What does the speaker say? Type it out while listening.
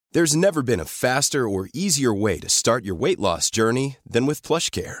There's never been a faster or easier way to start your weight loss journey than with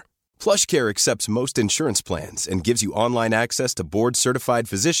PlushCare. PlushCare accepts most insurance plans and gives you online access to board-certified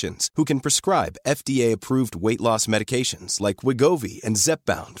physicians who can prescribe FDA-approved weight loss medications like Wegovy and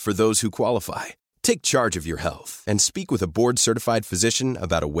Zepbound for those who qualify. Take charge of your health and speak with a board-certified physician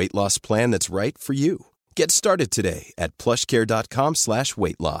about a weight loss plan that's right for you. Get started today at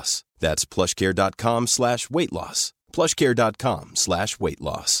plushcare.com/weight-loss. That's plushcare.com/weight-loss.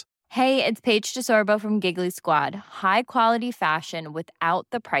 plushcare.com/weight-loss. Hey, it's Paige DeSorbo from Giggly Squad. High quality fashion without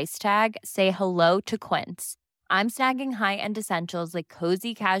the price tag. Say hello to Quince. I'm snagging high-end essentials like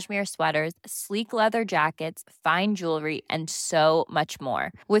cozy cashmere sweaters, sleek leather jackets, fine jewelry, and so much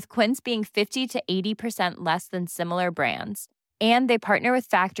more. With Quince being 50 to 80% less than similar brands. And they partner with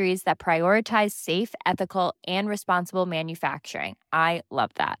factories that prioritize safe, ethical, and responsible manufacturing. I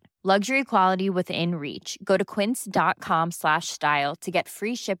love that. Luxury quality within reach. Go to quince.com/style to get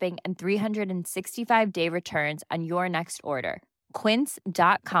free shipping and 365-day returns on your next order.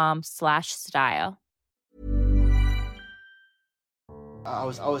 Quince.com/style. I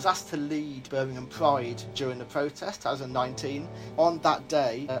was asked to lead Birmingham Pride during the protest. I was 19. On that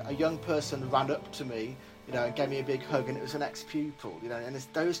day, a young person ran up to me, and gave me a big hug, and it was an ex-pupil, and it's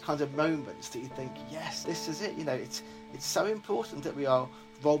those kinds of moments that you think, yes, this is it, it's so important that we are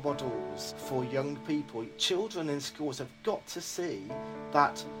role models for young people. Children in schools have got to see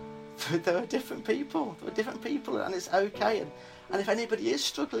that there are different people, and it's okay, and if anybody is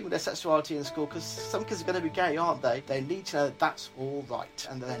struggling with their sexuality in school, because some kids are going to be gay, aren't they need to know that that's all right,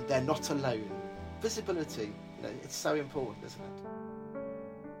 and then they're not alone. Visibility, it's so important, isn't it?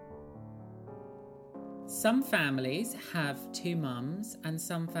 Some families have two mums and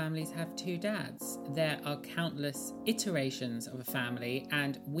some families have two dads. There are countless iterations of a family,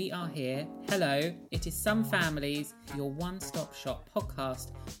 and we are here. Hello, it is Some Families, your one-stop shop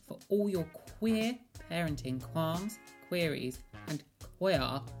podcast for all your queer parenting qualms, queries, and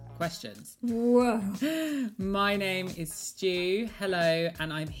queer questions. Whoa. My name is Stu. Hello,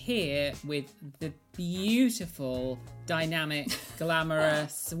 and I'm here with the beautiful, dynamic,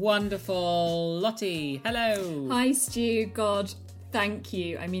 glamorous, wonderful Lottie. Hello. Hi, Stu. God, thank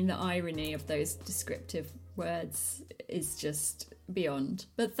you. I mean, the irony of those descriptive words is just beyond.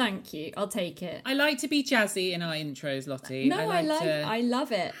 But thank you. I'll take it. I like to be jazzy in our intros, Lottie. No, I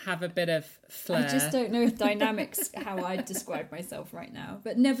love it. Have a bit of flair. I just don't know if dynamics how I'd describe myself right now.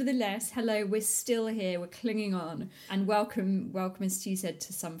 But nevertheless, hello, we're still here. We're clinging on. And welcome, as Stu said,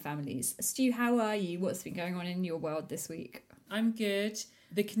 to Some Families. Stu, how are you? What's been going on in your world this week? I'm good.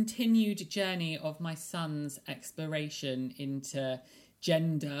 The continued journey of my son's exploration into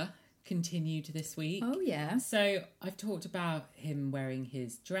gender continued this week. Oh, yeah. So I've talked about him wearing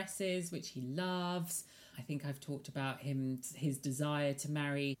his dresses, which he loves. I think I've talked about his desire to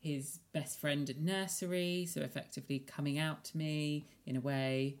marry his best friend at nursery, so effectively coming out to me in a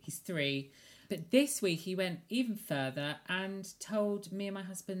way. He's 3. But this week he went even further and told me and my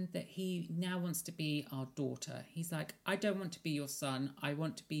husband that he now wants to be our daughter. He's like, I don't want to be your son, I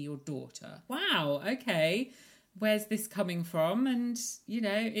want to be your daughter. Wow, okay. Where's this coming from? And,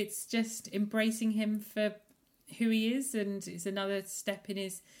 it's just embracing him for who he is, and it's another step in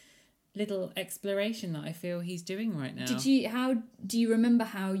his little exploration that I feel he's doing right now. How do you remember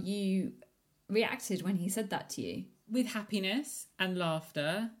how you reacted when he said that to you? With happiness and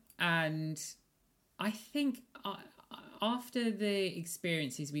laughter, and I think after the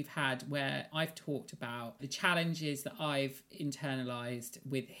experiences we've had where I've talked about the challenges that I've internalized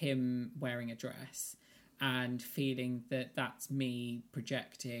with him wearing a dress, and feeling that that's me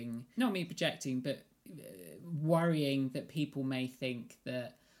projecting, not me projecting, but worrying that people may think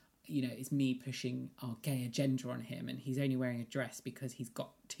that, it's me pushing our gay agenda on him, and he's only wearing a dress because he's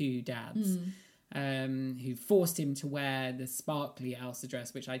got 2 dads who forced him to wear the sparkly Elsa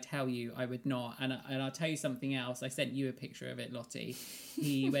dress, which I tell you I would not. And I'll tell you something else. I sent you a picture of it, Lottie.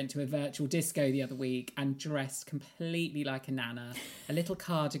 He went to a virtual disco the other week and dressed completely like a nana, a little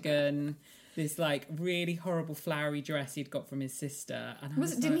cardigan, this really horrible flowery dress he'd got from his sister. And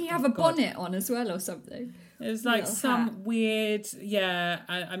didn't he have a bonnet on as well or something? It was some weird,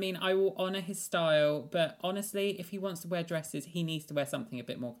 I mean, I will honour his style, but honestly, if he wants to wear dresses, he needs to wear something a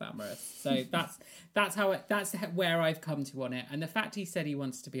bit more glamorous. So that's where I've come to on it. And the fact he said he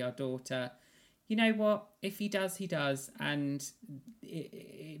wants to be our daughter, you know what? If he does, he does. And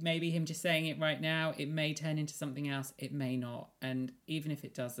it may be him just saying it right now. It may turn into something else. It may not. And even if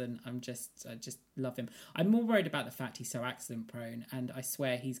it doesn't, I just love him. I'm more worried about the fact he's so accident prone. And I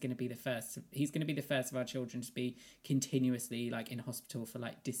swear he's going to be the first. He's going to be the first of our children to be continuously like in hospital for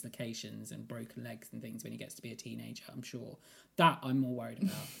like dislocations and broken legs and things when he gets to be a teenager. I'm sure that I'm more worried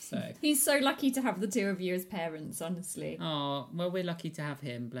about. So He's so lucky to have the two of you as parents, honestly. oh, well, we're lucky to have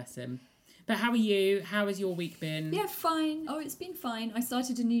him. Bless him. But how are you? How has your week been? Yeah, fine. Oh, it's been fine. I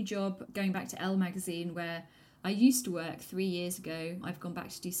started a new job going back to Elle magazine where I used to work 3 years ago. I've gone back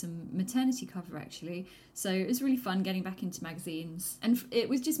to do some maternity cover actually. So it was really fun getting back into magazines. And it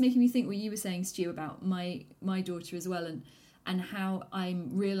was just making me think what you were saying, Stu, about my daughter as well, and how I'm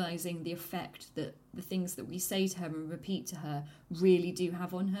realising the effect that the things that we say to her and repeat to her really do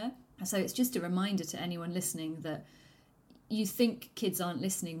have on her. So it's just a reminder to anyone listening that you think kids aren't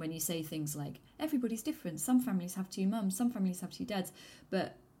listening when you say things like, everybody's different. Some families have two mums, some families have two dads.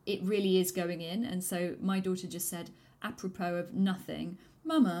 But it really is going in. And so my daughter just said, apropos of nothing,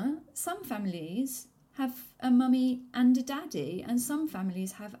 Mama, some families have a mummy and a daddy, and some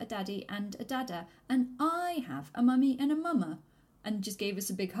families have a daddy and a dada, and I have a mummy and a mama. And just gave us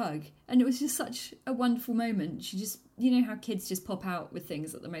a big hug. And it was just such a wonderful moment. She just, you know how kids just pop out with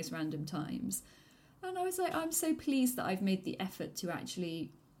things at the most random times. And I was like, I'm so pleased that I've made the effort to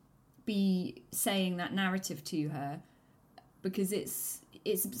actually be saying that narrative to her, because it's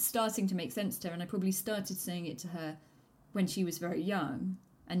starting to make sense to her. And I probably started saying it to her when she was very young,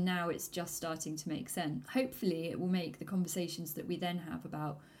 and now it's just starting to make sense. Hopefully it will make the conversations that we then have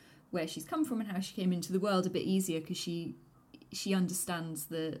about where she's come from and how she came into the world a bit easier, because she understands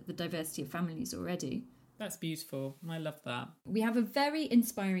the diversity of families already. That's beautiful. I love that. We have a very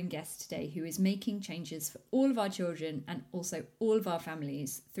inspiring guest today who is making changes for all of our children and also all of our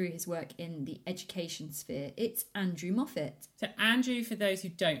families through his work in the education sphere. It's Andrew Moffat. So Andrew, for those who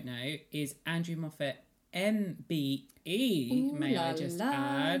don't know, is Andrew Moffat MBE, Ooh, may la I just la.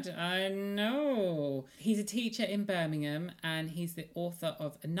 add. I know. He's a teacher in Birmingham and he's the author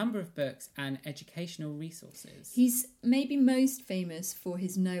of a number of books and educational resources. He's maybe most famous for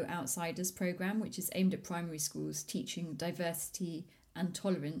his No Outsiders programme, which is aimed at primary schools, teaching diversity and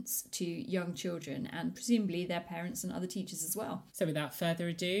tolerance to young children and presumably their parents and other teachers as well. So without further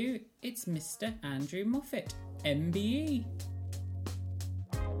ado, it's Mr. Andrew Moffat, MBE.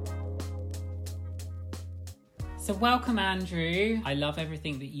 So welcome, Andrew. I love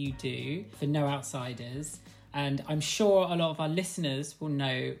everything that you do for No Outsiders. And I'm sure a lot of our listeners will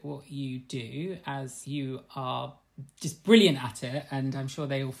know what you do, as you are just brilliant at it. And I'm sure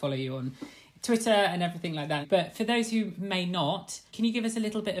they will follow you on Twitter and everything like that. But for those who may not, can you give us a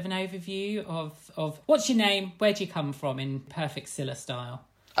little bit of an overview of what's your name, where do you come from, in perfect Scylla style?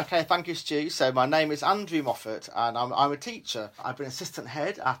 Okay, thank you, Stu. So my name is Andrew Moffat and I'm a teacher. I've been assistant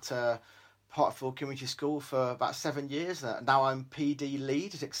head at Parkfield Community School for about 7 years. Now I'm PD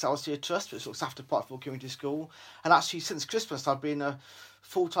lead at Excelsior Trust, which looks after Parkfield Community School. And actually since Christmas I've been a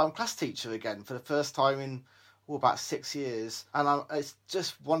full-time class teacher again for the first time in about 6 years. And it's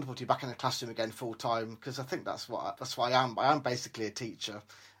just wonderful to be back in the classroom again full-time, because I think that's what I am. I am basically a teacher.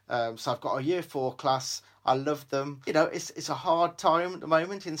 So I've got a year 4 class. I love them. You know, it's a hard time at the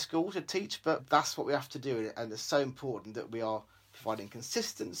moment in school to teach, but that's what we have to do. And it's so important that we are providing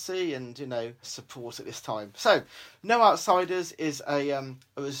consistency and, you know, support at this time. So No Outsiders is a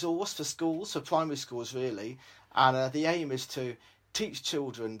resource for schools, for primary schools really, and the aim is to teach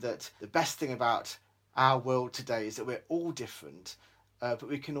children that the best thing about our world today is that we're all different, but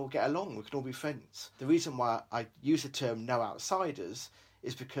we can all get along, we can all be friends. The reason why I use the term No Outsiders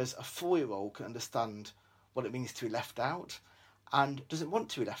is because a 4-year-old can understand what it means to be left out and doesn't want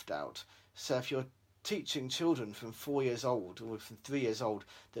to be left out. So if you're teaching children from 4 years old or from 3 years old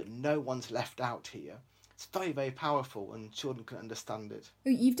that no one's left out here, it's very, very powerful and children can understand it.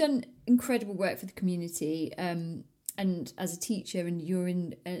 You've done incredible work for the community and as a teacher, and you're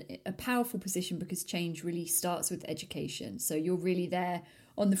in a powerful position because change really starts with education. So you're really there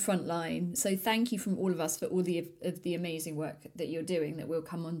on the front line. So thank you from all of us for all of the amazing work that you're doing that we'll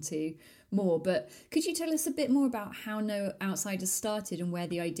come on to more. But could you tell us a bit more about how No Outsiders started and where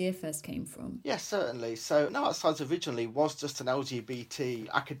the idea first came from? Yes, certainly. So No Outsiders originally was just an LGBT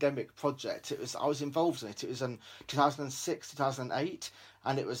academic project. I was involved in it. It was in 2006, 2008,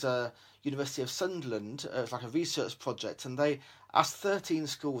 and it was a University of Sunderland. It was like a research project, and they asked 13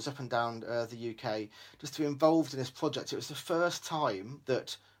 schools up and down the UK just to be involved in this project. It was the first time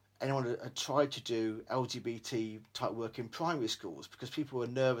that anyone had tried to do LGBT type work in primary schools, because people were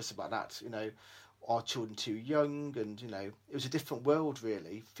nervous about that. You know, are children too young? And, it was a different world,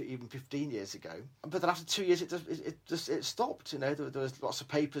 really, even 15 years ago. But then after 2 years, it stopped. There was lots of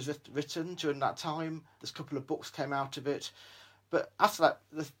papers written during that time. There's a couple of books came out of it. But after that,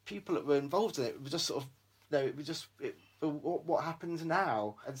 the people that were involved in it were just sort of, what happens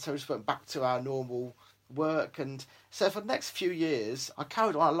now? And so we just went back to our normal work. And so for the next few years, I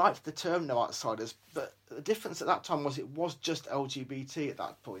carried on. I liked the term No Outsiders, but the difference at that time was it was just LGBT at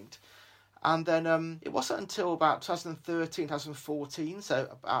that point. And then it wasn't until about 2013, 2014, so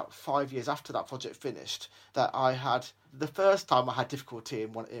about 5 years after that project finished, that I had the first time I had difficulty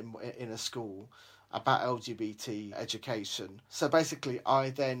in a school about LGBT education. So basically, I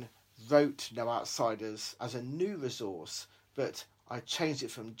then wrote No Outsiders as a new resource, but I changed it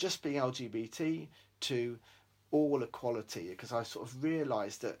from just being LGBT to all equality, because I sort of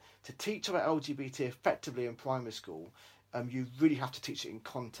realised that to teach about LGBT effectively in primary school, you really have to teach it in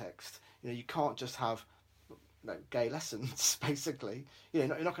context. You can't just have gay lessons, basically. You're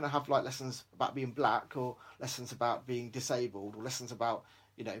not going to have lessons about being black, or lessons about being disabled, or lessons about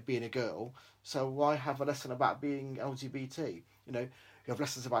being a girl. So why have a lesson about being LGBT? You have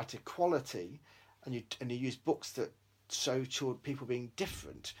lessons about equality, and you use books that show people being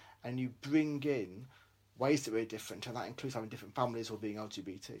different, and you bring in ways that we're different, and that includes having different families or being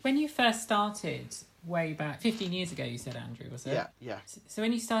LGBT. When you first started, way back 15 years ago, you said, Andrew, was it? Yeah. So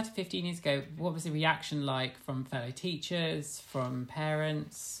when you started 15 years ago, what was the reaction like from fellow teachers, from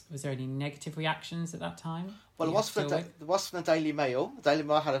parents? Was there any negative reactions at that time? Well, it was from the Daily Mail. The Daily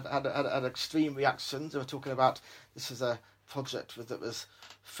Mail had extreme reactions. They were talking about this was a project that was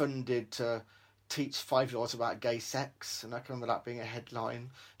funded to teach 5-year-olds about gay sex, and I can remember that being a headline.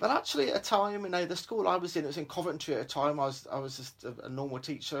 But actually, at a time, the school I was in, it was in Coventry at a time. I was just a normal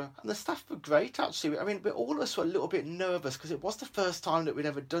teacher, and the staff were great, actually. But all of us were a little bit nervous because it was the first time that we'd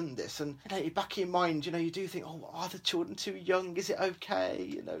ever done this, and back in your mind, you do think, oh, are the children too young? Is it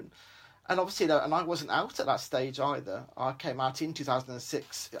okay? And obviously, and I wasn't out at that stage either. I came out in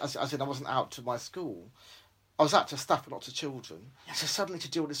 2006, as in I wasn't out to my school. I was out to staff, but not to children. So suddenly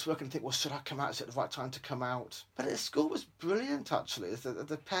to do all this work and think, well, should I come out? Is it the right time to come out? But the school was brilliant, actually.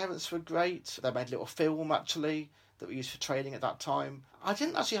 The parents were great. They made a little film, actually, that we used for training at that time. I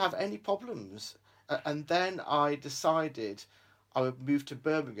didn't actually have any problems. And then I decided I would move to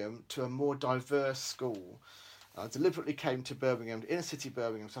Birmingham to a more diverse school. I deliberately came to Birmingham, inner city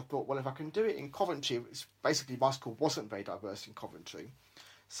Birmingham, so I thought, well, if I can do it in Coventry, basically my school wasn't very diverse in Coventry.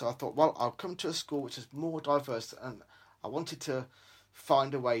 So I thought, well, I'll come to a school which is more diverse, and I wanted to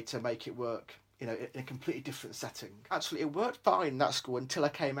find a way to make it work, in a completely different setting. Actually, it worked fine in that school until I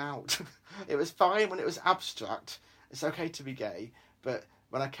came out. It was fine when it was abstract. It's okay to be gay, but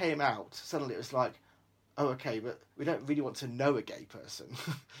when I came out, suddenly it was like, oh, okay, but we don't really want to know a gay person.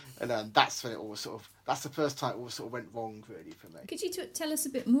 And that's when that's the first time it all sort of went wrong, really, for me. Could you tell us a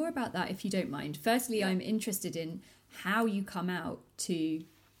bit more about that, if you don't mind? Firstly, I'm interested in how you come out to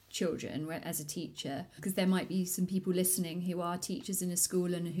children as a teacher, because there might be some people listening who are teachers in a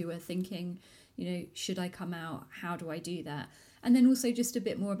school and who are thinking, should I come out? How do I do that? And then also just a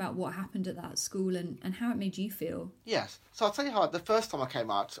bit more about what happened at that school and how it made you feel. Yes. So I'll tell you how, the first time I came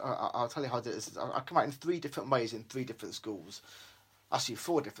out, I'll tell you how I did it. I come out in 3 different ways in 3 different schools. Actually,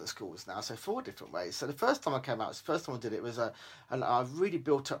 4 different schools now, so 4 different ways. So the first time I came out, the first time I did it was, and I really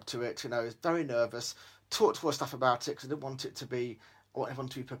built up to it, I was very nervous, talked to our staff about it because I didn't want it to be, I want everyone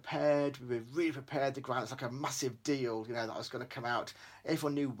to be prepared. We were really prepared. The ground, it's like a massive deal, that I was going to come out.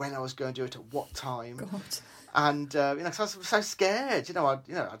 Everyone knew when I was going to do it, at what time. God. And, cause I was so scared, I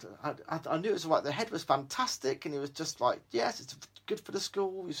knew it was right. The head was fantastic, and it was just like, yes, it's good for the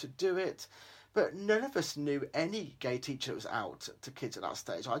school, we should do it. But none of us knew any gay teacher that was out to kids at that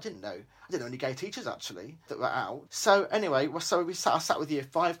stage. I didn't know any gay teachers, actually, that were out. So anyway, I sat with Year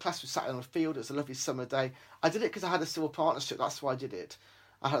 5 class, we sat on a field, it was a lovely summer day. I did it because I had a civil partnership, that's why I did it.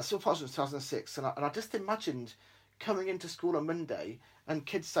 I had a civil partnership in 2006, and I just imagined coming into school on Monday and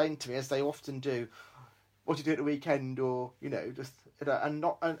kids saying to me, as they often do, what do you do at the weekend, or, and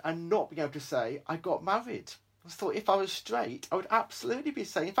not being able to say, I got married. I thought if I was straight, I would absolutely be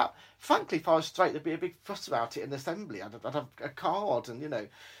saying, in fact, frankly, if I was straight, there'd be a big fuss about it in the assembly. I'd have a card, and,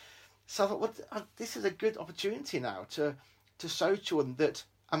 So I thought, well, this is a good opportunity now to show children that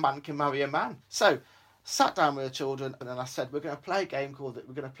a man can marry a man. So, sat down with the children, and then I said, we're going to play a game we're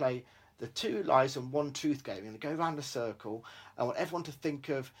going to play the 2 lies and 1 truth game. We're going to go around a circle. I want everyone to think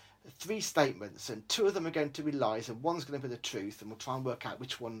of 3 statements, and 2 of them are going to be lies, and 1's going to be the truth, and we'll try and work out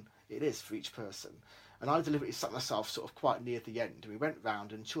which one it is for each person. And I deliberately sat myself sort of quite near the end. We went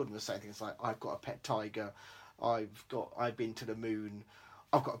round, and children were saying things like, I've got a pet tiger, I've been to the moon,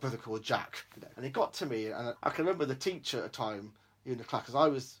 I've got a brother called Jack. And he got to me, and I can remember the teacher at the time in the class,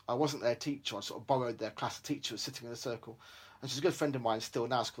 because I wasn't their teacher, I sort of borrowed their class. The teacher was sitting in a circle, and she's a good friend of mine still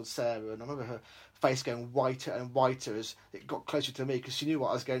now. It's called Sarah, and I remember her face going whiter and whiter as it got closer to me, because she knew what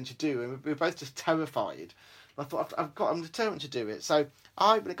I was going to do, and we were both just terrified. I thought, I'm determined to do it. So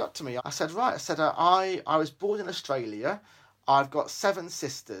when it got to me, I said, right, I was born in Australia, I've got 7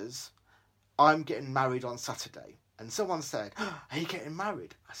 sisters, I'm getting married on Saturday. And someone said, are you getting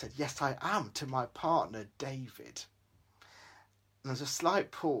married? I said, yes, I am, to my partner, David. And there was a slight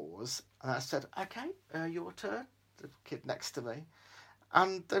pause, and I said, okay, your turn, the kid next to me.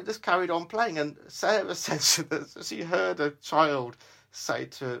 And they just carried on playing, and Sarah said she heard a child say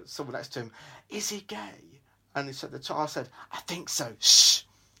to someone next to him, is he gay? And the child said, I think so, shh.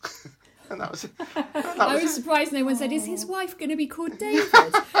 And that was it. I was surprised no one said, is his wife going to be called David?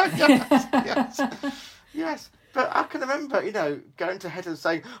 Yes. But I can remember, going to head and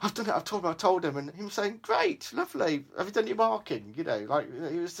saying, I've done it, I've told him, and him saying, great, lovely, have you done your marking?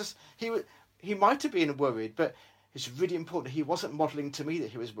 He was just, he might have been worried, but it's really important. He wasn't modelling to me that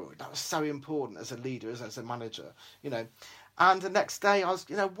he was worried. That was so important as a leader, as a manager, And the next day I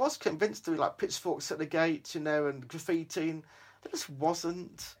was convinced to be like pitchforks at the gate, and graffiti, and there just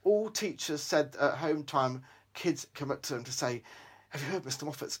wasn't. All teachers said at home time, kids come up to them to say, have you heard Mr.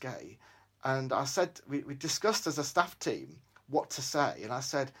 Moffat's gay? And I said, we discussed as a staff team what to say. And I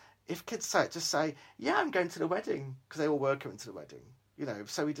said, if kids say it, just say, yeah, I'm going to the wedding, because they all were coming to the wedding.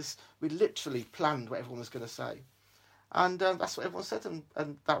 So we literally planned what everyone was going to say. And that's what everyone said, and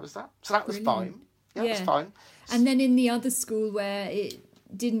that was that. So that was fine. Yeah, it was fine. And then in the other school where it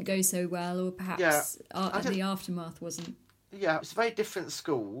didn't go so well, or perhaps the aftermath wasn't. Yeah, it's a very different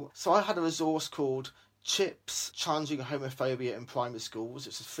school. So I had a resource called CHIPS, Challenging Homophobia in Primary Schools.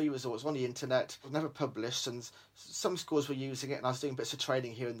 It's a free resource on the internet. It was never published, and some schools were using it, and I was doing bits of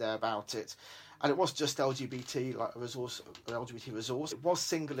training here and there about it. And it was just LGBT, like an LGBT resource. It was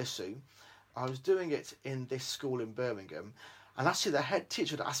single issue. I was doing it in this school in Birmingham, and actually the head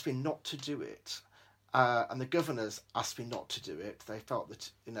teacher had asked me not to do it, and the governors asked me not to do it. They felt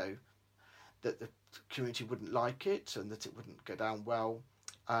that, that the community wouldn't like it and that it wouldn't go down well.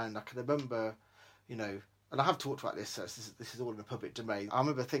 And I can remember, and I have talked about this, so this is all in the public domain. I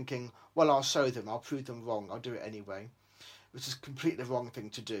remember thinking, well, I'll show them, I'll prove them wrong, I'll do it anyway, which is completely the wrong thing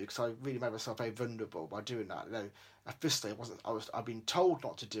to do, because I really made myself very vulnerable by doing that. Firstly, I'd been told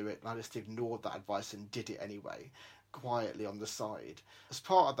not to do it, and I just ignored that advice and did it anyway, quietly on the side. As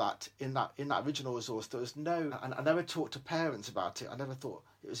part of that, in that original resource, there was and I never talked to parents about it. I never thought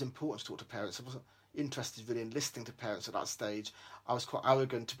it was important to talk to parents. I wasn't interested really in listening to parents at that stage. I was quite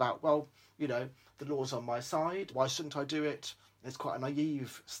arrogant about, the law's on my side, why shouldn't I do it? It's quite a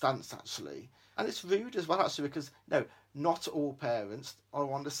naive stance, actually. And it's rude as well, actually, because, not all parents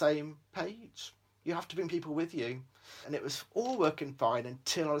are on the same page. You have to bring people with you. And it was all working fine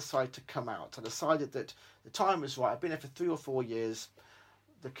until I decided to come out. I decided that the time was right. I've been there for 3 or 4 years.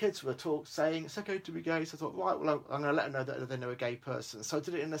 The kids were saying it's okay to be gay. So I thought, right, well, I'm going to let them know that they know a gay person. So I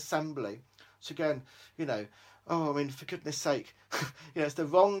did it in an assembly. So again, for goodness sake, it's the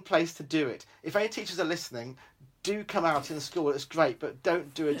wrong place to do it. If any teachers are listening, do come out in school. It's great, but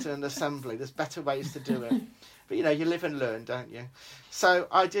don't do it in an assembly. There's better ways to do it. But, you live and learn, don't you? So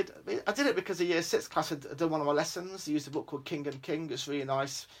I did it because the year 6 class had done one of my lessons. They used a book called King and King. It's really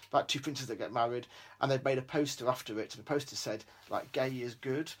nice, about 2 princes that get married. And they'd made a poster after it. And the poster said, gay is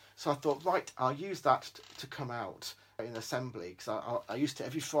good. So I thought, right, I'll use that to come out in assembly. Because I used to,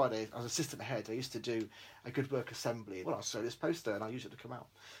 every Friday, I was assistant head, I used to do a good work assembly. Well, I'll show this poster and I'll use it to come out.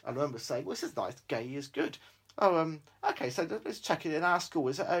 I remember saying, well, this is nice, gay is good. Okay, so let's check it in our school.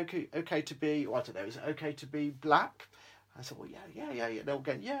 Is it okay to be, is it okay to be black? I said, well, yeah. They'll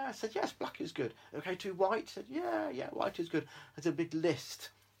go, yeah. I said, yes, black is good. Okay to be white? I said, yeah, white is good. I did a big list,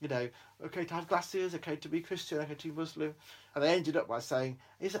 okay to have glasses, okay to be Christian, okay to be Muslim. And they ended up by saying,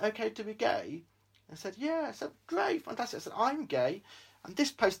 is it okay to be gay? I said, yeah. I said, great, fantastic. I said, I'm gay, and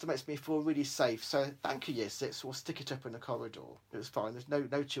this poster makes me feel really safe, so thank you, Year 6, we'll stick it up in the corridor. It was fine. There's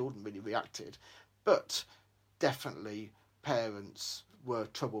no children really reacted. But definitely parents were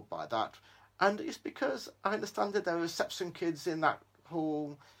troubled by that, and it's because I understand that there were reception kids in that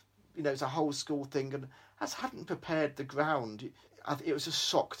hall. It's a whole school thing, and as hadn't prepared the ground. It was a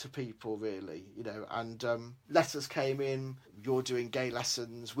shock to people, really, and letters came in, you're doing gay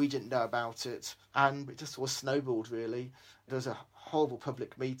lessons, we didn't know about it, and it just all snowballed, really. There was a horrible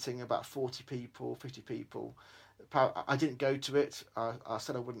public meeting, about 40 people, 50 people. I didn't go to it. I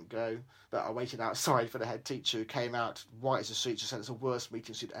said I wouldn't go, but I waited outside for the head teacher, who came out white as a sheet. She said it's the worst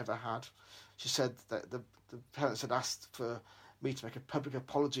meeting she'd ever had. She said that the parents had asked for me to make a public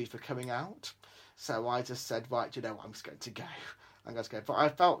apology for coming out. So I just said, right, you know what, I'm just going to go. I'm going to go. But I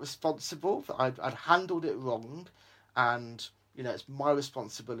felt responsible, that I'd handled it wrong, and, you know, it's my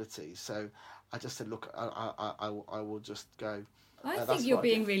responsibility. So I just said, look, I will just go. I think you're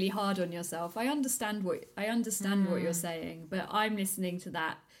being really hard on yourself. I understand what you're saying, but I'm listening to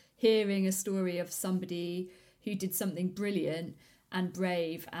that, hearing a story of somebody who did something brilliant and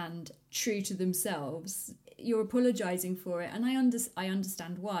brave and true to themselves. You're apologising for it, and I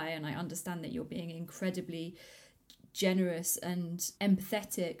understand why, and I understand that you're being incredibly generous and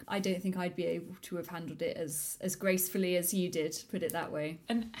empathetic. I don't think I'd be able to have handled it as gracefully as you did, put it that way.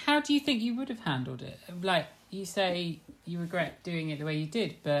 And how do you think you would have handled it? Like, you say you regret doing it the way you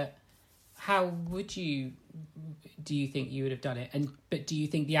did, but how do you think you would have done it? But do you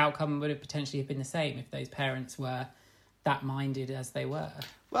think the outcome would have potentially have been the same if those parents were that minded as they were?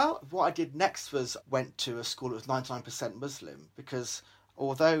 Well, what I did next was went to a school that was 99% Muslim, because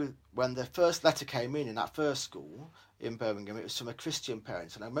although when the first letter came in that first school in Birmingham, it was from a Christian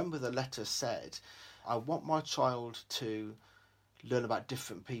parent, and I remember the letter said, I want my child to learn about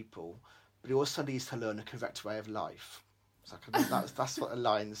different people, but he also needs to learn a correct way of life. So that's what the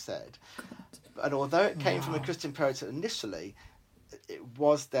line said. God. And although it came from a Christian parent initially, it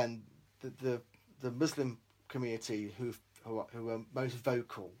was then the Muslim community who were most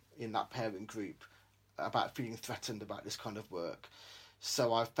vocal in that parent group about feeling threatened about this kind of work.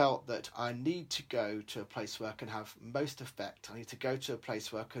 So I felt that I need to go to a place where I can have most effect. I need to go to a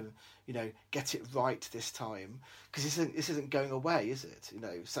place where I can, you know, get it right this time, because this isn't going away, is it? You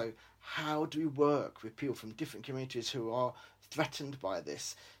know, so how do we work with people from different communities who are threatened by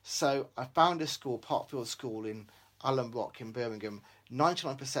this? So I found this school, Parkfield School in Allen Rock in Birmingham,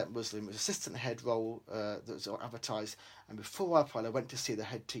 99% Muslim. It was assistant head role that was advertised. And before I applied, I went to see the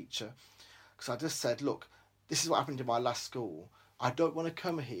head teacher, because I just said, look, this is what happened in my last school. I don't want to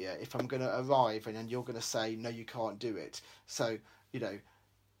come here if I'm going to arrive and then you're going to say, no, you can't do it. So, you know,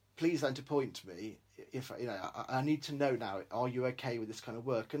 please don't appoint me. If, you know, I need to know now, are you okay with this kind of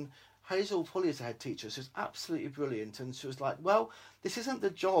work? And Hazel Pulley as a head teacher, she was absolutely brilliant. And she was like, well, this isn't the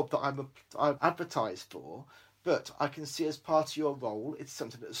job that I'm advertised for, but I can see as part of your role, it's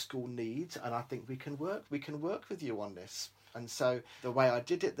something that the school needs, and I think we can work with you on this. And so the way I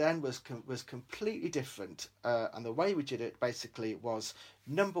did it then was completely different. And the way we did it basically was,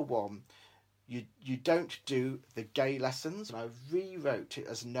 number one, you don't do the gay lessons. And I rewrote it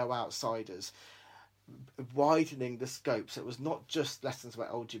as no outsiders, widening the scope. So it was not just lessons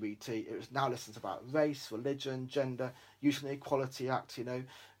about LGBT, it was now lessons about race, religion, gender, Youth and Equality Act, you know,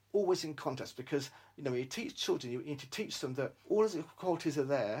 always in context. Because, you know, when you teach children, you need to teach them that all of the qualities are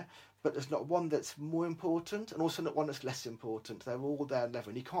there, but there's not one that's more important and also not one that's less important. They're all there level,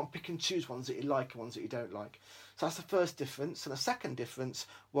 and you can't pick and choose ones that you like and ones that you don't like. So that's the first difference. And the second difference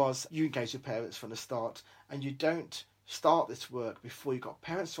was you engage your parents from the start, and you don't start this work before you've got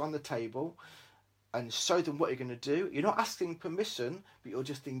parents around the table and show them what you're going to do. You're not asking permission, but you're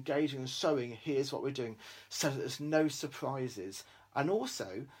just engaging and showing, here's what we're doing, so that there's no surprises. And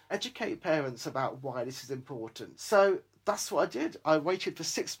also educate parents about why this is important. So that's what I did. I waited for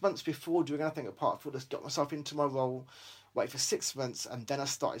 6 months before doing anything at Parkfield. Just got myself into my role, waited for 6 months, and then I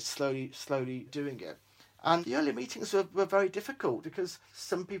started slowly doing it. And the early meetings were very difficult, because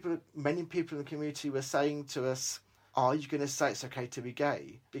many people in the community were saying to us, are you going to say it's okay to be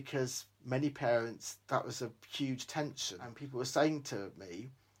gay? Because many parents, that was a huge tension. And people were saying to me,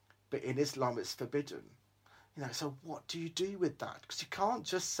 but in Islam it's forbidden. You know, so what do you do with that? Because you can't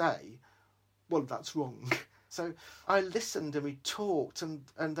just say, well, that's wrong. So I listened, and we talked, and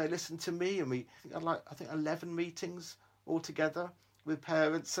they listened to me, and we I think 11 meetings altogether with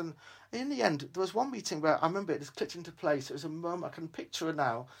parents. And in the end, there was one meeting where I remember it just clicked into place. It was a mum, I can picture her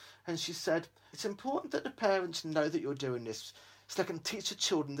now, and she said, it's important that the parents know that you're doing this, so they can teach the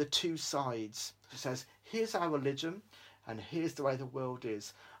children the two sides. She says, here's our religion, and here's the way the world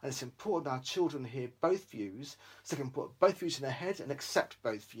is. And it's important our children hear both views, so they can put both views in their head and accept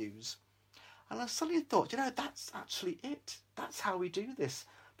both views. And I suddenly thought, you know, that's actually it. That's how we do this.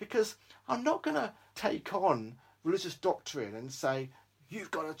 Because I'm not going to take on religious doctrine and say,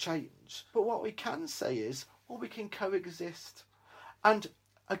 you've got to change. But what we can say is, well, we can coexist. And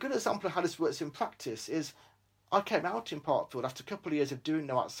a good example of how this works in practice is, I came out in Parkfield after a couple of years of doing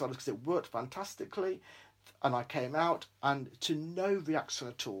No Outsiders, because it worked fantastically. And I came out, and to no reaction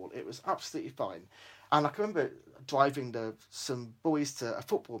at all. It was absolutely fine. And I can remember driving some boys to a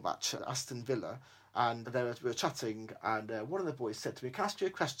football match at Aston Villa, and we were chatting, and one of the boys said to me, can I ask you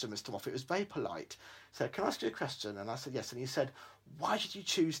a question, Mr. Moffat? It was very polite. He said, can I ask you a question? And I said, yes. And he said, why did you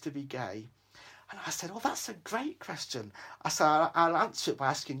choose to be gay? And I said, "Oh, that's a great question." I said, "I'll answer it by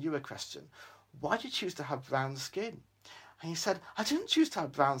asking you a question. Why did you choose to have brown skin?" And he said, "I didn't choose to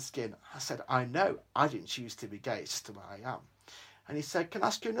have brown skin." I said, "I know, I didn't choose to be gay, it's just the way I am." And he said, "Can I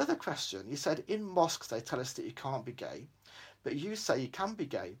ask you another question?" He said, "In mosques they tell us that you can't be gay, but you say you can be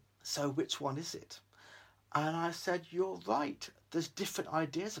gay, so which one is it?" And I said, "You're right, there's different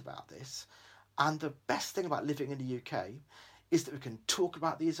ideas about this, and the best thing about living in the UK is that we can talk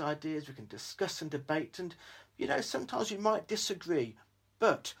about these ideas, we can discuss and debate, and, sometimes we might disagree,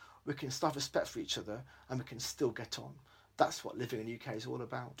 but we can still have respect for each other and we can still get on. That's what living in the UK is all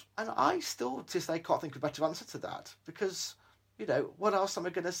about." And I still, to this day, can't think of a better answer to that, because, what else am I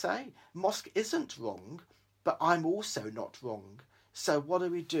going to say? Mosque isn't wrong, but I'm also not wrong. So what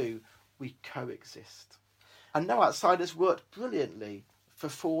do? We coexist. And No Outsiders worked brilliantly for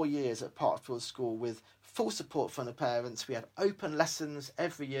 4 years at Parkfield School with full support from the parents. We had open lessons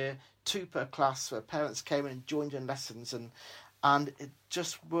every year, 2 per class, where parents came in and joined in lessons, and it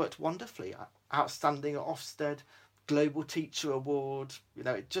just worked wonderfully. Outstanding at Ofsted, Global Teacher Award,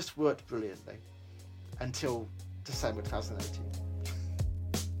 it just worked brilliantly until December 2018.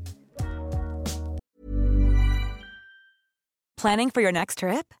 Planning for your next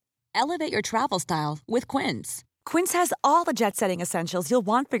trip? Elevate your travel style with Quince. Quince has all the jet-setting essentials you'll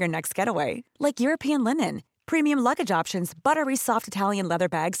want for your next getaway, like European linen, premium luggage options, buttery soft Italian leather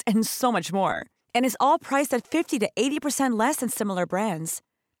bags, and so much more. And is all priced at 50 to 80% less than similar brands.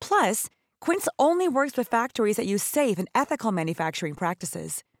 Plus, Quince only works with factories that use safe and ethical manufacturing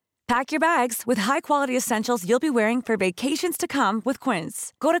practices. Pack your bags with high-quality essentials you'll be wearing for vacations to come with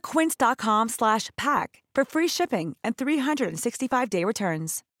Quince. Go to quince.com/pack for free shipping and 365-day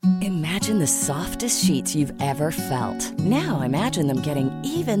returns. Imagine the softest sheets you've ever felt. Now imagine them getting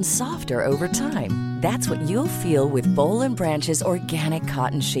even softer over time. That's what you'll feel with Boll & Branch's organic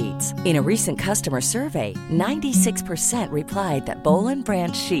cotton sheets. In a recent customer survey, 96% replied that Boll &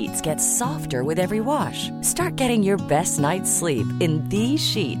 Branch sheets get softer with every wash. Start getting your best night's sleep in these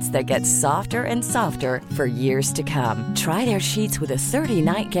sheets that get softer and softer for years to come. Try their sheets with a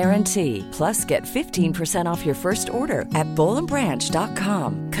 30-night guarantee. Plus, get 15% off your first order at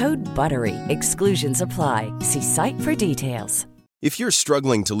bollandbranch.com. Code BUTTERY. Exclusions apply. See site for details. If you're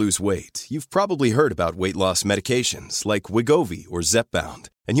struggling to lose weight, you've probably heard about weight loss medications like Wegovy or Zepbound,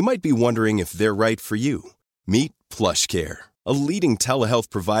 and you might be wondering if they're right for you. Meet PlushCare, a leading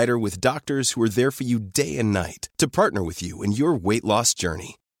telehealth provider with doctors who are there for you day and night to partner with you in your weight loss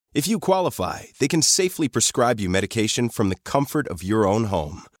journey. If you qualify, they can safely prescribe you medication from the comfort of your own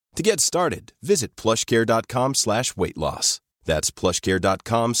home. To get started, visit plushcare.com/weightloss. That's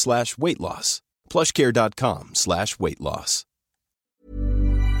plushcare.com/weightloss. plushcare.com/weightloss.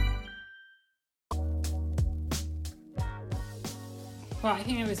 Well, I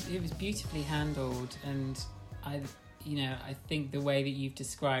think it was beautifully handled, and I think the way that you've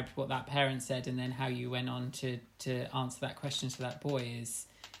described what that parent said and then how you went on to answer that question to that boy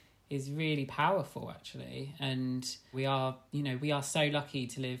is really powerful, actually. And we are so lucky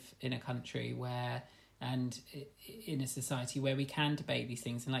to live in a country where, and in a society where we can debate these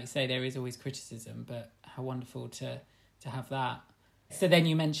things. And like you say, there is always criticism, but how wonderful to have that. So then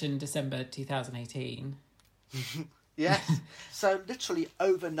you mentioned December 2018. Yes. So literally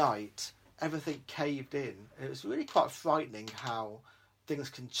overnight, everything caved in. It was really quite frightening how things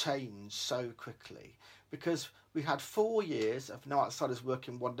can change so quickly, because we had 4 years of No Outsiders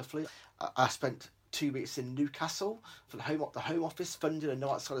working wonderfully. I spent 2 weeks in Newcastle for the Home Office funded a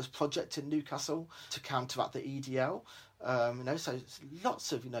No Outsiders project in Newcastle to counteract the EDL. So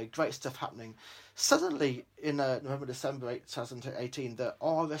lots of great stuff happening. Suddenly in November, December 2018, the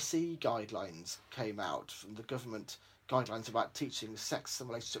RSE guidelines came out from the government, guidelines about teaching sex and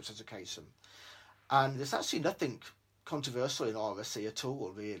relationships education, and there's actually nothing controversial in RSE at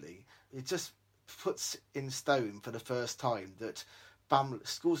all, really. It just puts in stone for the first time that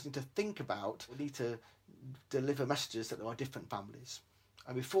schools need to think about, need to deliver messages that there are different families.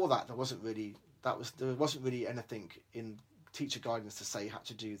 And before that, there wasn't really anything in teacher guidance to say you had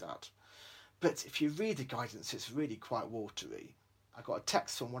to do that. But if you read the guidance, it's really quite watery. I got a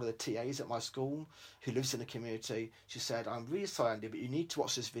text from one of the TAs at my school who lives in the community. She said, "I'm really sorry, Andy, but you need to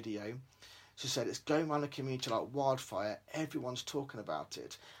watch this video." She said, "It's going around the community like wildfire. Everyone's talking about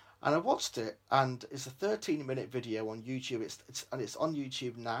it." And I watched it, and it's a 13-minute video on YouTube. It's on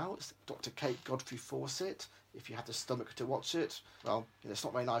YouTube now. It's Dr. Kate Godfrey Fawcett. If you have the stomach to watch it, well, it's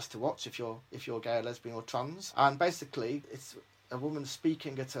not very nice to watch if you're gay or lesbian or trans. And basically, it's a woman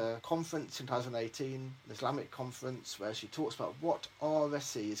speaking at a conference in 2018, an Islamic conference, where she talks about what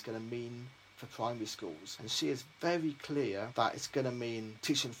RSE is going to mean for primary schools. And she is very clear that it's going to mean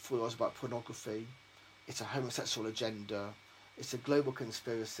teaching 4 years about pornography, it's a homosexual agenda, it's a global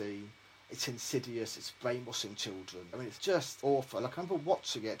conspiracy, it's insidious, it's brainwashing children. I mean, it's just awful. I can remember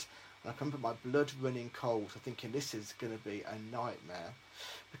watching it, and I can remember my blood running cold, thinking this is going to be a nightmare.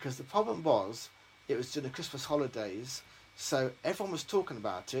 Because the problem was, it was during the Christmas holidays, so everyone was talking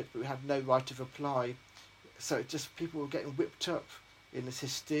about it, but we had no right of reply. So it just, people were getting whipped up in this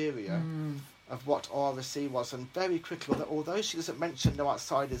hysteria of what RSE was. And very quickly, although she doesn't mention no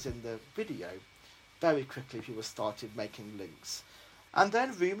outsiders in the video, very quickly people started making links. And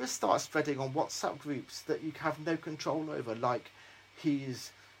then rumours start spreading on WhatsApp groups that you have no control over, like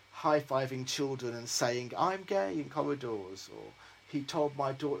he's high-fiving children and saying, I'm gay in corridors, or he told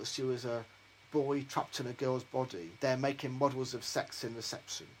my daughter she was a boy trapped in a girl's body. They're making models of sex in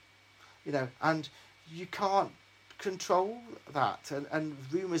reception. You know, and you can't control that. And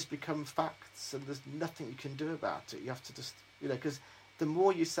rumours become facts, and there's nothing you can do about it. You have to just, you know, because the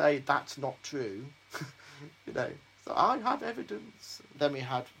more you say that's not true, you know, so I have evidence. Then we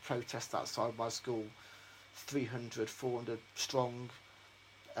had protests outside my school, 300, 400 strong,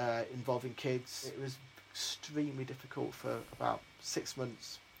 involving kids. It was extremely difficult for about 6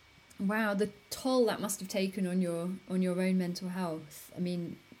 months. Wow, the toll that must have taken on your own mental health. I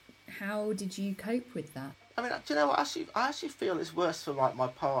mean, how did you cope with that? I mean, do you know what? I actually feel it's worse for like my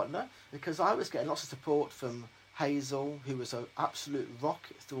partner, because I was getting lots of support from Hazel, who was an absolute rock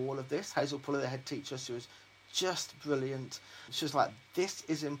through all of this. Hazel Puller, the head teacher, she was just brilliant. She was like, this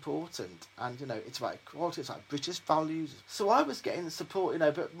is important, and you know, it's about equality, it's like British values. So I was getting support, you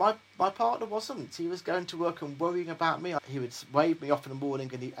know, but my partner wasn't. He was going to work and worrying about me. He would wave me off in the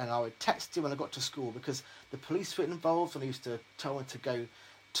morning, and I would text him when I got to school, because the police were involved, and I used to tell him to go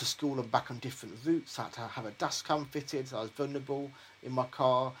to school and back on different routes. I had to have a dash cam fitted, so I was vulnerable in my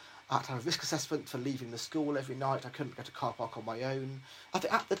car. I had to have a risk assessment for leaving the school every night. I couldn't go to car park on my own. I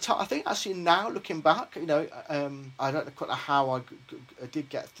think at the time, I think actually now looking back, you know, I don't quite know how I did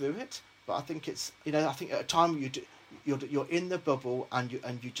get through it, but I think it's, you know, I think at a time you're in the bubble and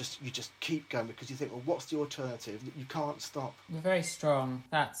you just keep going, because you think, well, what's the alternative? You can't stop. You're very strong.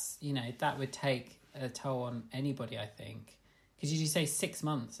 That's, you know, that would take a toll on anybody, I think. Because you say 6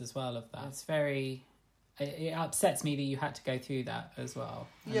 months as well of that. It's very... It upsets me that you had to go through that as well.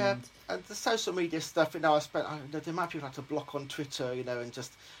 Yeah, and the social media stuff, you know, the amount of people I had to block on Twitter, you know, and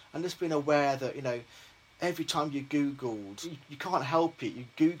just being aware that, you know, every time you Googled, you can't help it. You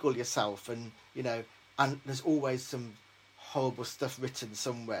Google yourself, and, you know, and there's always some horrible stuff written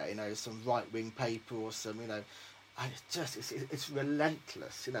somewhere, you know, some right-wing paper or some, you know, and it's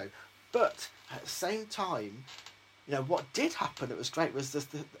relentless, you know. But at the same time, you know, what did happen, it was great, was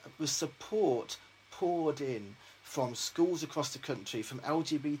was support poured in from schools across the country, from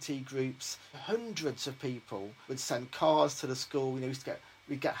LGBT groups. Hundreds of people would send cars to the school. You know,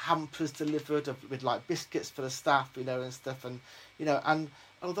 we'd get hampers delivered with like biscuits for the staff, you know, and stuff. And, you know, and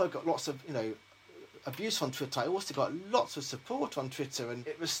although I got lots of, you know, abuse on Twitter, I also got lots of support on Twitter, and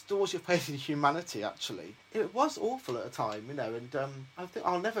it restores your faith in humanity, actually. It was awful at the time, you know, and I think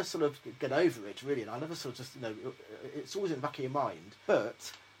I'll never sort of get over it, really, and I'll never sort of just, you know, it's always in the back of your mind.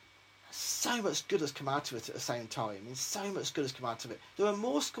 But so much good has come out of it at the same time. I mean, so much good has come out of it. There are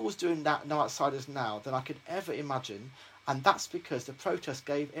more schools doing that No Outsiders now than I could ever imagine, and that's because the protest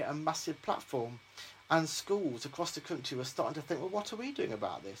gave it a massive platform. And schools across the country were starting to think, well, what are we doing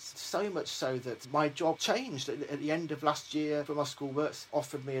about this? So much so that my job changed at the end of last year. For my school works,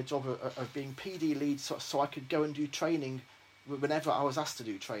 offered me a job of being PD lead, so I could go and do training whenever I was asked to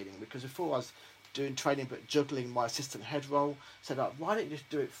do training. Because before I was doing training but juggling my assistant head role, said, why don't you just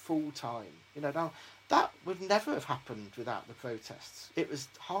do it full time? You know, now that would never have happened without the protests. It was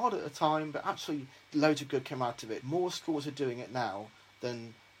hard at the time, but actually loads of good came out of it. More schools are doing it now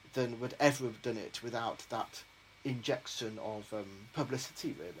than would ever have done it without that injection of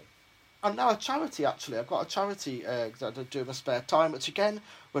publicity, really. I'm now a charity, actually. I've got a charity that I do in my spare time, which again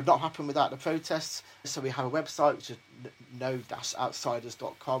would not happen without the protests. So we have a website, which is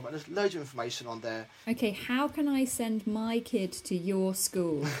no-outsiders.com, and there's loads of information on there. Okay, how can I send my kid to your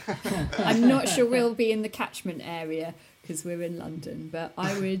school? I'm not sure we'll be in the catchment area because we're in London, but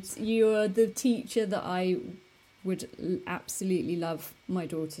you're the teacher that I would absolutely love my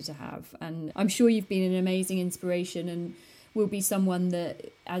daughter to have. And I'm sure you've been an amazing inspiration and will be someone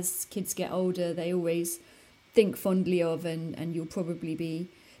that as kids get older they always think fondly of, and you'll probably be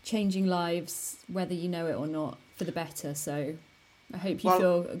changing lives whether you know it or not for the better. So I hope you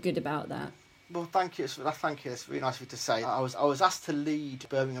feel good about that. Well, thank you. It's really nice of you to say. I was asked to lead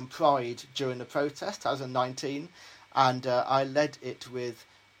Birmingham Pride during the protest. I was in 19, and I led it with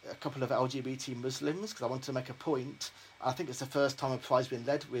a couple of LGBT Muslims because I wanted to make a point. I think it's the first time a prize been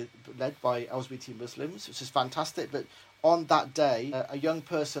led by LGBT Muslims, which is fantastic. But on that day, a young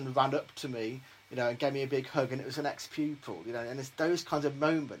person ran up to me, and gave me a big hug, and it was an ex-pupil, and it's those kinds of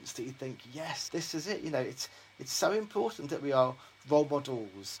moments that you think, yes, this is it. It's so important that we are role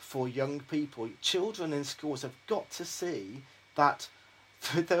models for young people. Children in schools have got to see that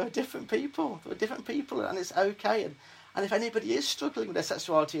there are different people. And it's okay. And if anybody is struggling with their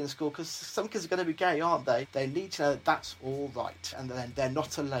sexuality in school, because some kids are going to be gay, aren't they? They need to know that that's all right, and then they're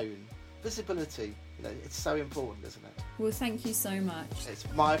not alone. Visibility, it's so important, isn't it? Well, thank you so much. It's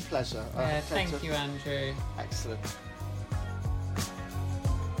my pleasure. Thank you, Andrew. Excellent.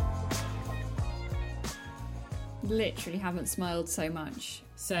 Literally haven't smiled so much.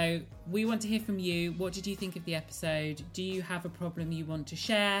 So we want to hear from you. What did you think of the episode? Do you have a problem you want to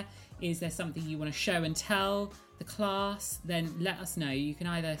share? Is there something you want to show and tell the class? Then let us know. You can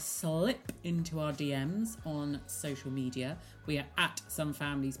either slip into our DMs on social media. We are at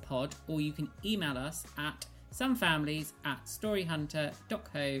SomeFamiliesPod, or you can email us at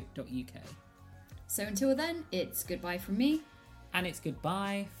somefamilies@storyhunter.co.uk. So until then, it's goodbye from me. And it's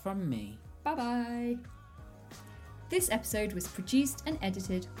goodbye from me. Bye-bye. This episode was produced and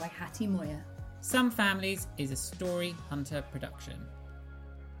edited by Hattie Moyer. Some Families is a Story Hunter production.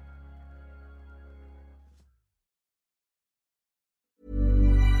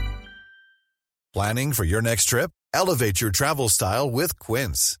 Planning for your next trip? Elevate your travel style with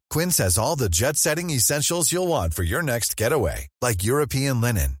Quince. Quince has all the jet-setting essentials you'll want for your next getaway, like European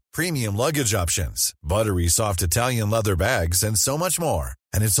linen, premium luggage options, buttery soft Italian leather bags, and so much more.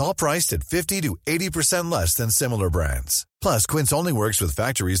 And it's all priced at 50 to 80% less than similar brands. Plus, Quince only works with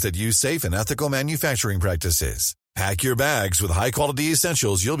factories that use safe and ethical manufacturing practices. Pack your bags with high-quality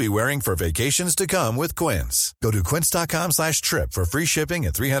essentials you'll be wearing for vacations to come with Quince. Go to quince.com/trip for free shipping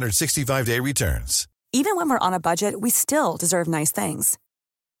and 365-day returns. Even when we're on a budget, we still deserve nice things.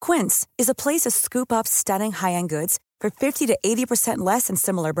 Quince is a place to scoop up stunning high-end goods for 50 to 80% less than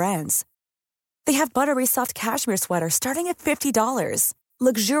similar brands. They have buttery soft cashmere sweaters starting at $50,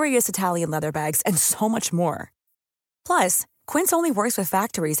 luxurious Italian leather bags, and so much more. Plus, Quince only works with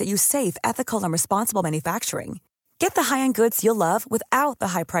factories that use safe, ethical, and responsible manufacturing. Get the high-end goods you'll love without the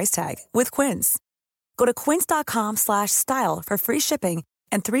high price tag with Quince. Go to quince.com/style for free shipping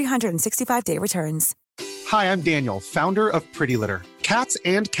and 365-day returns. Hi, I'm Daniel, founder of Pretty Litter. Cats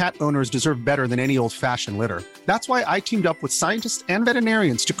and cat owners deserve better than any old-fashioned litter. That's why I teamed up with scientists and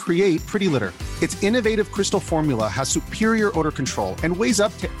veterinarians to create Pretty Litter. Its innovative crystal formula has superior odor control and weighs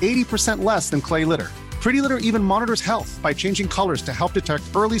up to 80% less than clay litter. Pretty Litter even monitors health by changing colors to help detect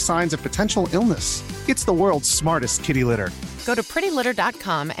early signs of potential illness. It's the world's smartest kitty litter. Go to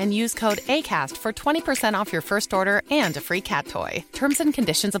prettylitter.com and use code ACAST for 20% off your first order and a free cat toy. Terms and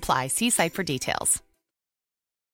conditions apply. See site for details.